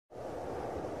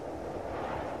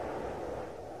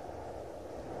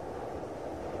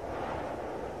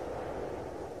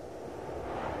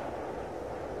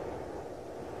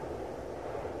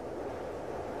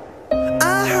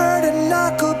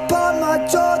knock upon my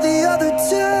door the other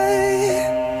day.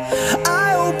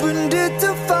 I opened it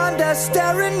to find her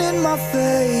staring in my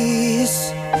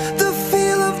face. The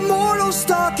feel of mortal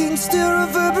stalking still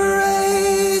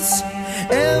reverberates.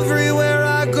 Everywhere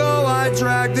I go, I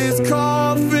drag this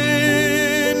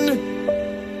coffin,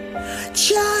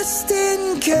 just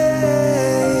in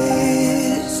case.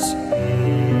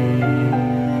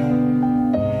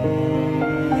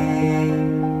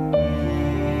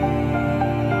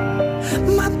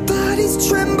 My body's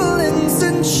trembling,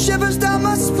 sends shivers down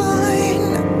my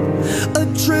spine.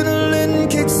 Adrenaline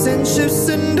kicks and shifts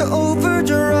into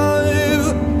overdrive.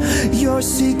 Your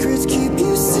secrets keep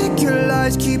you sick, your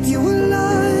lies keep you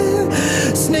alive.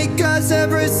 Snake eyes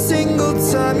every single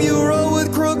time you roll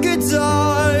with crooked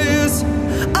eyes.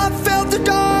 I felt the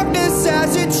darkness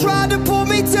as it tried to pull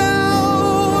me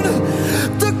down.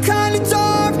 The kind of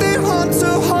dark that haunts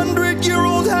a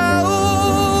 100-year-old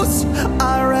house.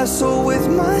 I wrestle with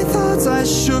my thoughts, I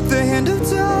shook the hand of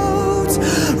doubt.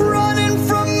 Running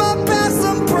from my past,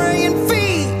 I'm praying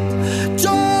feet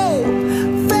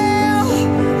don't fail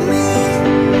me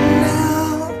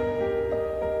now.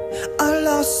 I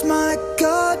lost my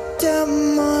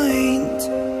goddamn mind.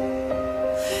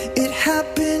 It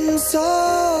happens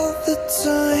all the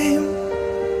time.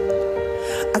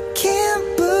 I can't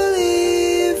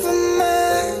believe I'm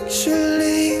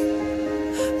actually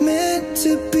meant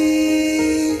to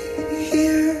be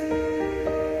here,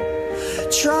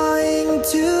 trying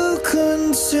to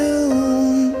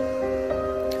consume.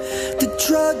 The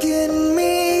drug in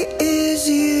me is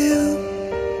you,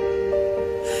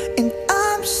 and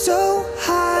I'm so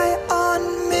high on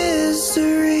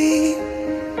misery.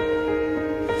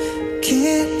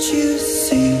 Can't you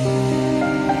see?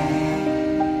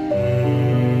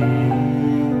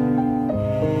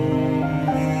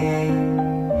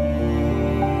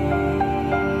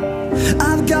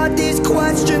 I've got these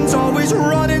questions always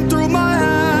running through my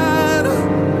head.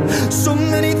 So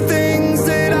many things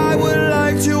that I would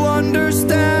like to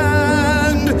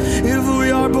understand. If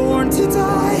we are born to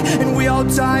die and we all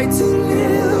die to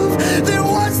live, then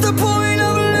what's the point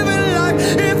of living life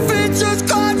if it just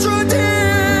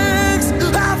contradicts?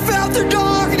 I felt the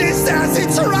darkness as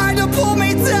it tried to pull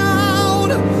me down.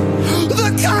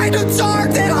 The kind of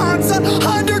dark that haunts a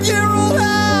 100-year-old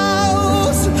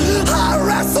house. I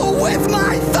wrestle with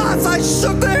my thoughts, I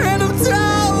shook the hand of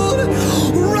doubt.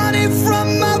 Running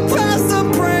from my past,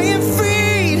 I'm praying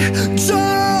feet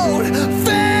don't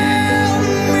fail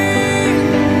me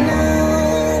now.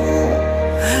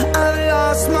 I've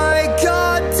lost my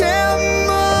goddamn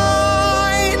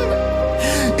mind.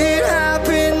 It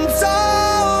happens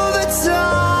all the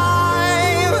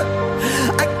time.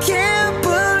 I can't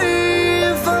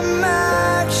believe I'm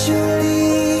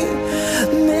actually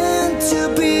meant to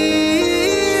be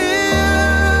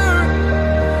here,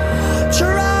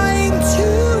 trying to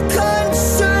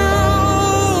consume.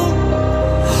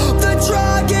 The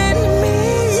drug in me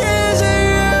is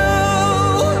you,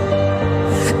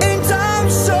 and I'm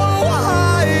so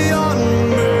high on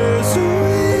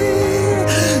misery.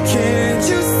 Can't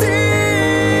you see?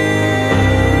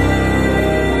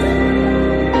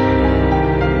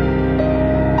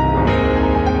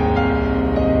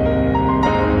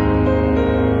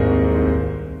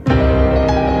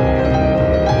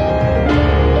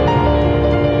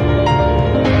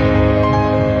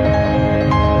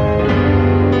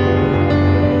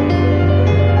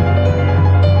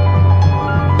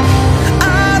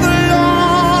 I've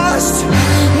lost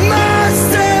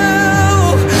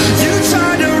myself. You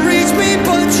try to reach me,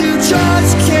 but you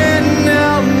just can't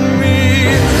help me.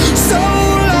 So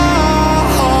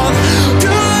long,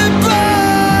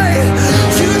 goodbye.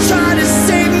 You try to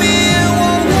save me, it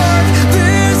won't work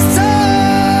this time.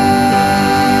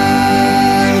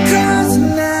 'Cause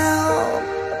now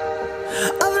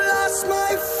I've lost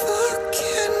my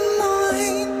fucking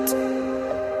mind,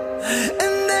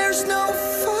 and there's no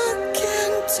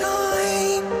fucking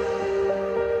time.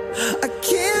 I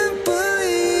can't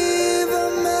believe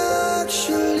I'm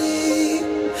actually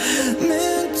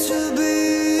meant to be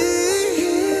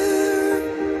here,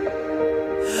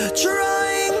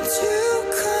 trying to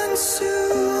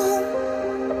consume.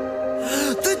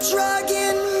 The drug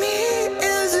in me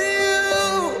is you,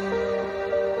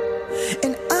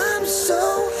 and I'm so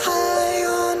high